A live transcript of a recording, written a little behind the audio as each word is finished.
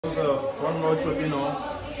It was a fun road trip, you know,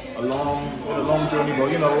 a long journey,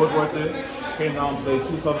 but you know, it was worth it. Came down, played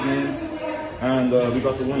 2 tough games, and we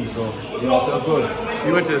got the win, so you know, it feels good.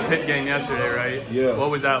 You went to the Pitt game yesterday, right? Yeah. What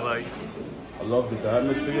was that like? I loved it, the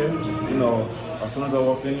atmosphere. You know, as soon as I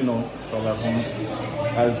walked in, you know, felt like home.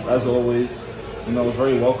 As always, you know, it was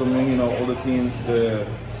very welcoming. You know, all the team, the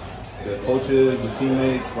coaches, the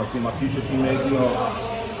teammates, my future teammates, you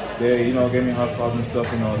know, they, you know, gave me high fives and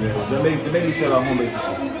stuff. You know, they made me feel at home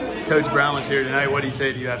basically. Coach Brown was here tonight. What did he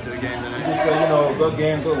say to you after the game tonight? He just said, you know, good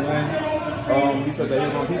game, good win. He said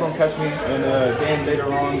that he's gonna catch me in a game later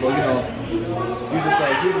on, but you know, he was just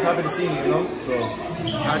happy to see me, you know. So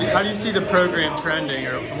how do you see the program trending,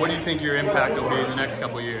 or what do you think your impact will be in the next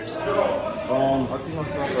couple of years? I see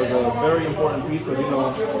myself as a very important piece because, you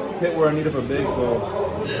know, Pitt were in need of a big, so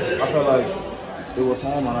I felt like it was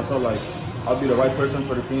home, and I felt like I'll be the right person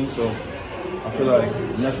for the team. So I feel like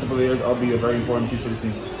the next couple of years I'll be a very important piece of the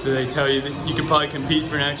team. Do they tell you that you could probably compete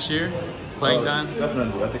for next year? Playing time?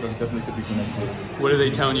 Definitely. I think I definitely could be for next year. What are they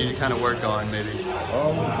telling you to kind of work on, maybe?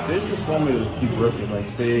 They just want me to keep working, like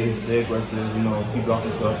stay aggressive, you know, keep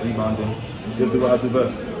blocking shots, rebounding, just do what I do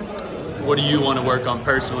best. What do you want to work on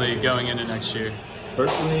personally going into next year?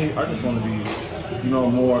 Personally, I just want to be, you know,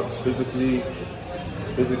 more physically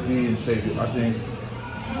in shape. I think,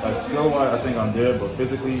 like skill-wise, I think I'm there, but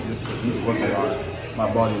physically, just need to work on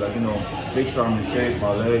my body, like, you know, make sure I'm in shape,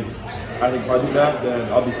 my legs. I think if I do that,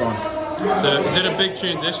 then I'll be fine. So, is it a big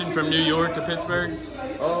transition from New York to Pittsburgh?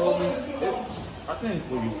 I think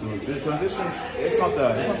we're used to it. The transition, it's not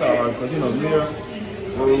that hard because, you know,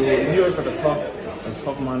 New York's like a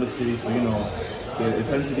tough-minded city, so you know, the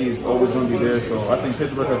intensity is always going to be there. So I think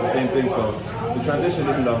Pittsburgh has the same thing. So the transition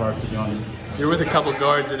isn't that hard, to be honest. You're with a couple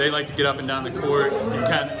guards that they like to get up and down the court.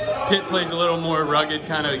 Pitt plays a little more rugged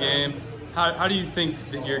kind of game. How do you think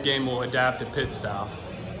that your game will adapt to Pitt style?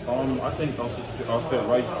 I think I'll fit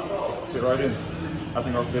right in. I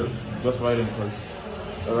think I'll fit just right in because,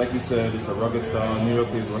 like you said, it's a rugged style. New York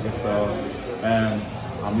plays a rugged style, and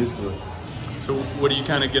I'm used to it. So what are you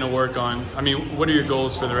kind of going to work on? I mean, what are your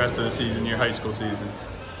goals for the rest of the season, your high school season?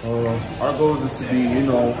 Our goals is to be, you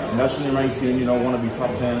know, nationally ranked team. You know, want to be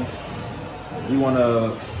top 10. We want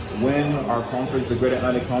to win our conference, the Great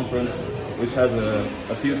Atlantic Conference, which has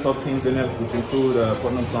a few tough teams in it, which include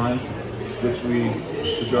Portland Science, which we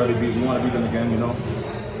already beat. We want to beat them again, you know.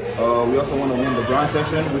 We also want to win the grind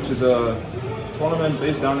session, which is a tournament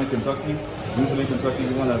based down in Kentucky. Usually in Kentucky,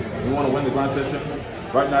 we want to win the grind session.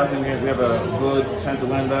 Right now, I think we have a good chance of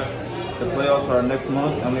winning that. The playoffs are next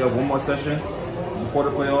month, and we have one more session before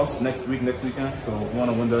the playoffs next weekend. So we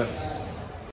want to win that.